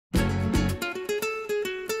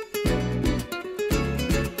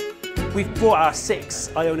We've brought our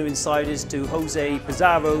 6 Iona insiders to José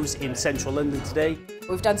Pizarro's in central London today.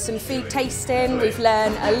 We've done some food tasting, we've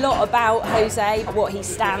learned a lot about José, what he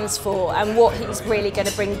stands for and what he's really going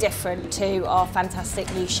to bring different to our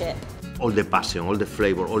fantastic new ship. All the passion, all the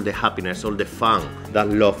flavor, all the happiness, all the fun, that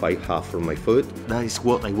love I have for my food, that is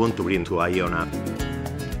what I want to bring to Iona.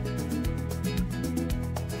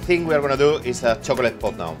 The thing we are going to do is a chocolate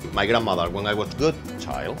pot now. My grandmother, when I was a good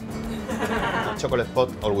child, a chocolate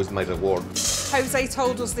pot always my reward. José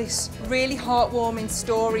told us this really heartwarming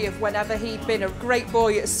story of whenever he'd been a great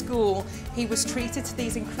boy at school, he was treated to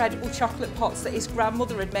these incredible chocolate pots that his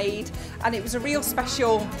grandmother had made, and it was a real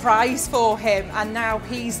special prize for him, and now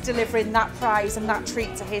he's delivering that prize and that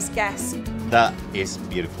treat to his guests. That is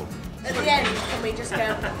beautiful. At the end, can we just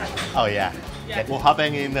go? Oh yeah. What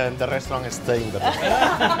happened in the restaurant is staying there.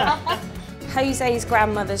 José's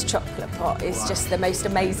grandmother's chocolate pot is just the most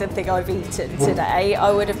amazing thing I've eaten today.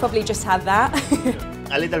 I would have probably just had that.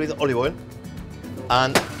 A little bit of olive oil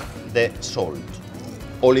and the salt.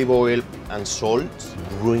 Olive oil and salt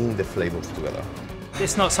bring the flavors together.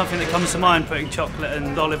 It's not something that comes to mind, putting chocolate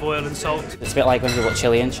and olive oil and salt. It's a bit like when people put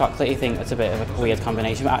chilli and chocolate, you think it's a bit of a weird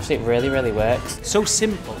combination, but actually it really, really works. So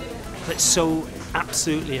simple, but so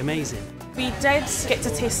absolutely amazing. We did get to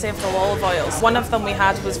taste several olive oils. One of them we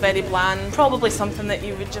had was very bland, probably something that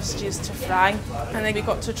you would just use to fry. And then we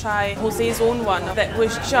got to try José's own one that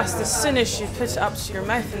was just, as soon as you put it up to your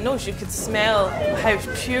mouth and nose, you could smell how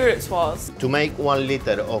pure it was. To make 1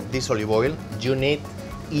 liter of this olive oil, you need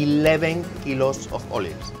 11 kilos of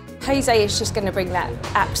olives. José is just going to bring that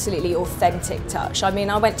absolutely authentic touch. I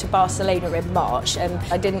mean, I went to Barcelona in March and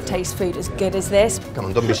I didn't taste food as good as this. Come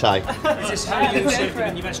on, don't be shy. Is this how you serve it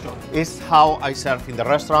in your restaurant? It's how I serve in the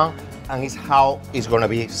restaurant and it's how it's going to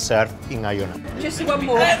be served in Iona. Just one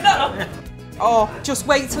more. Oh, just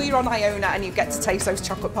wait till you're on Iona and you get to taste those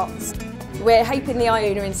chocolate pots. We're hoping the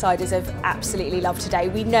Iona insiders have absolutely loved today.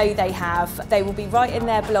 We know they have. They will be writing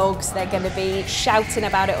their blogs, they're going to be shouting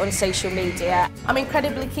about it on social media. I'm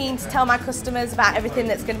incredibly keen to tell my customers about everything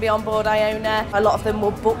that's going to be on board Iona. A lot of them will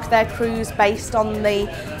book their cruise based on the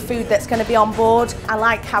food that's going to be on board. I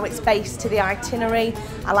like how it's based to the itinerary.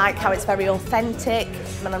 I like how it's very authentic,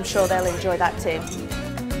 and I'm sure they'll enjoy that too.